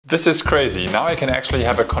This is crazy. Now I can actually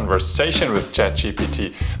have a conversation with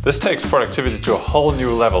ChatGPT. This takes productivity to a whole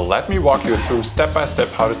new level. Let me walk you through step by step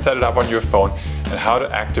how to set it up on your phone and how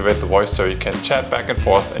to activate the voice so you can chat back and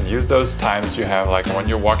forth and use those times you have, like when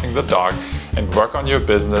you're walking the dog, and work on your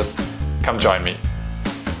business. Come join me.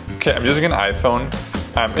 Okay, I'm using an iPhone.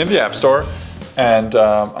 I'm in the App Store. And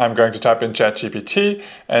I'm going to type in ChatGPT,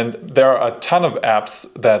 and there are a ton of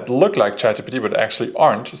apps that look like ChatGPT but actually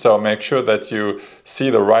aren't. So make sure that you see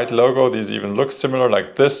the right logo. These even look similar,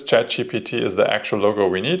 like this. ChatGPT is the actual logo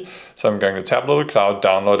we need. So I'm going to tap Little Cloud,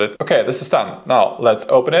 download it. Okay, this is done. Now let's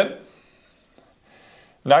open it.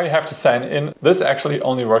 Now you have to sign in. This actually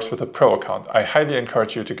only works with a Pro account. I highly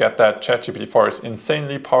encourage you to get that. ChatGPT 4 is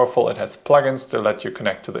insanely powerful. It has plugins to let you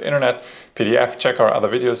connect to the internet, PDF, check our other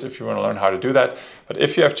videos if you want to learn how to do that. But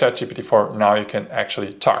if you have ChatGPT 4, now you can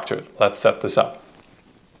actually talk to it. Let's set this up.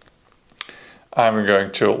 I'm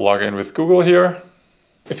going to log in with Google here.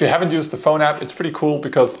 If you haven't used the phone app, it's pretty cool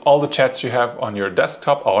because all the chats you have on your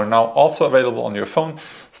desktop are now also available on your phone.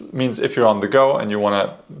 It means if you're on the go and you want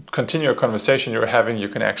to continue a conversation you're having, you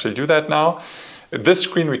can actually do that now. This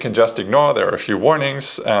screen we can just ignore. There are a few warnings,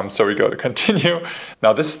 so we go to continue.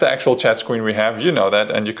 Now this is the actual chat screen we have, you know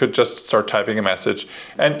that, and you could just start typing a message.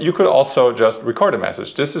 And you could also just record a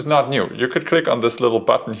message. This is not new. You could click on this little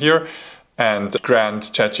button here and grant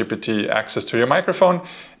ChatGPT access to your microphone.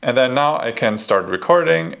 And then now I can start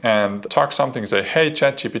recording and talk something, say, hey,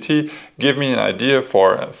 ChatGPT, give me an idea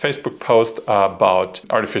for a Facebook post about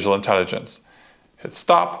artificial intelligence. Hit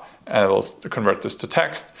stop, and it will convert this to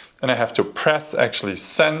text. And I have to press actually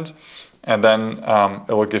send, and then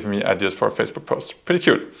it will give me ideas for a Facebook post. Pretty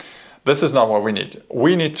cute. This is not what we need.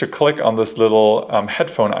 We need to click on this little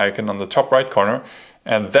headphone icon on the top right corner,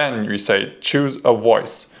 and then you say, choose a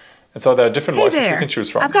voice. And so there are different voices we can choose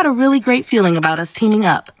from. I've got a really great feeling about us teaming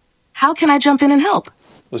up. How can I jump in and help?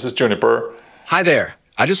 This is Juniper. Hi there.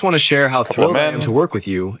 I just want to share how thrilled I am to work with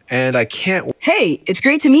you, and I can't... Hey, it's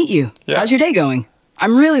great to meet you. Yeah. How's your day going?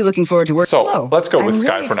 I'm really looking forward to working. So let's go with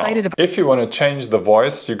Sky for now. If you want to change the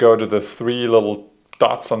voice, you go to the three little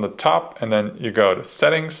dots on the top, and then you go to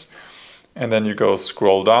settings, and then you go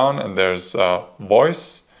scroll down, and there's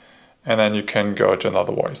voice, and then you can go to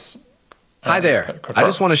another voice. Hi there. I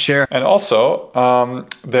just want to share. And also,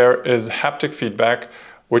 there is haptic feedback,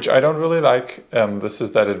 which I don't really like. This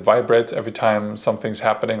is that it vibrates every time something's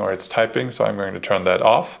happening or it's typing, so I'm going to turn that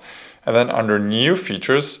off. And then under new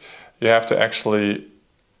features, you have to actually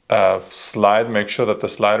make sure that the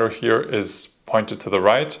slider here is pointed to the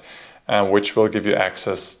right, which will give you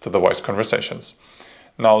access to the voice conversations.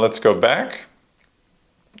 Now let's go back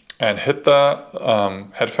and hit the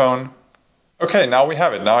headphone. Okay, now we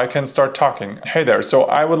have it. Now I can start talking. Hey there, so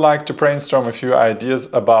I would like to brainstorm a few ideas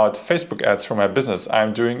about Facebook ads for my business.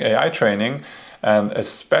 I'm doing AI training, and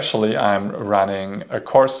especially I'm running a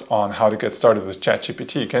course on how to get started with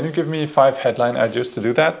ChatGPT. Can you give me 5 headline ideas to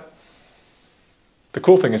do that? The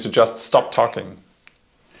cool thing is to just stop talking.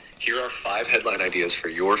 Here are 5 headline ideas for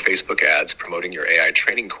your Facebook ads promoting your AI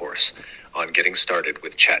training course on getting started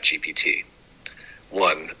with ChatGPT.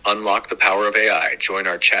 1. Unlock the power of AI. Join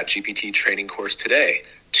our ChatGPT training course today.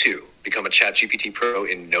 2. Become a ChatGPT Pro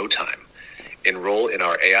in no time. Enroll in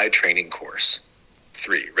our AI training course.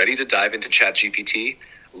 3. Ready to dive into ChatGPT?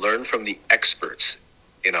 Learn from the experts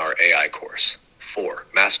in our AI course. 4.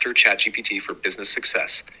 Master ChatGPT for business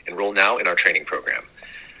success. Enroll now in our training program.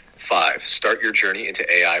 5. Start your journey into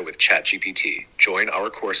AI with ChatGPT. Join our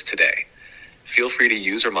course today. Feel free to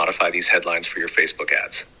use or modify these headlines for your Facebook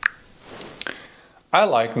ads. I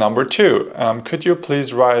like number 2. Could you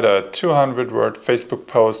please write a 200-word Facebook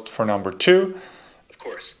post for number 2? Of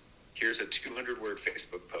course. Here's a 200-word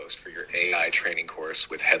Facebook post for your AI training course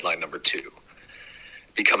with headline number 2.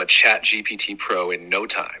 Become a ChatGPT Pro in no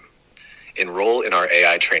time. Enroll in our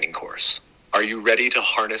AI training course. Are you ready to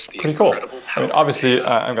harness the incredible power? I mean, obviously,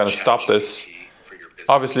 I'm going to stop this.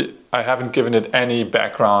 Obviously, I haven't given it any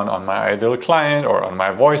background on my ideal client or on my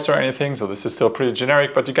voice or anything, so this is still pretty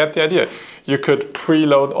generic, but you get the idea. You could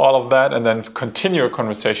preload all of that and then continue a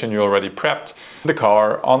conversation you already prepped. In the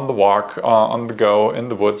car, on the walk, on the go, in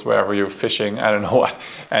the woods, wherever you're fishing, I don't know what,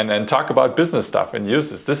 and then talk about business stuff and use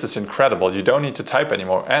this. This is incredible. You don't need to type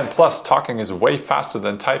anymore. And plus, talking is way faster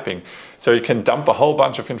than typing. So you can dump a whole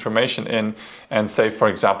bunch of information in and say, for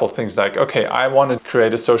example, things like, okay, I want to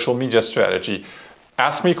create a social media strategy.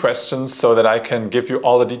 ask me questions so that I can give you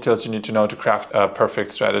all the details you need to know to craft a perfect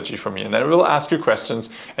strategy for me. And then it will ask you questions,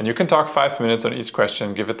 and you can talk 5 minutes on each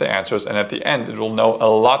question, give it the answers, and at the end it will know a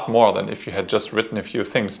lot more than if you had just written a few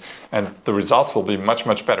things, and the results will be much,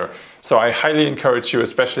 much better. So I highly encourage you,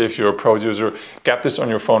 especially if you're a pro user, get this on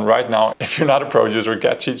your phone right now. If you're not a pro user,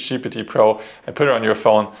 get ChatGPT Pro and put it on your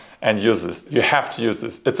phone and use this. You have to use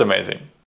this. It's amazing.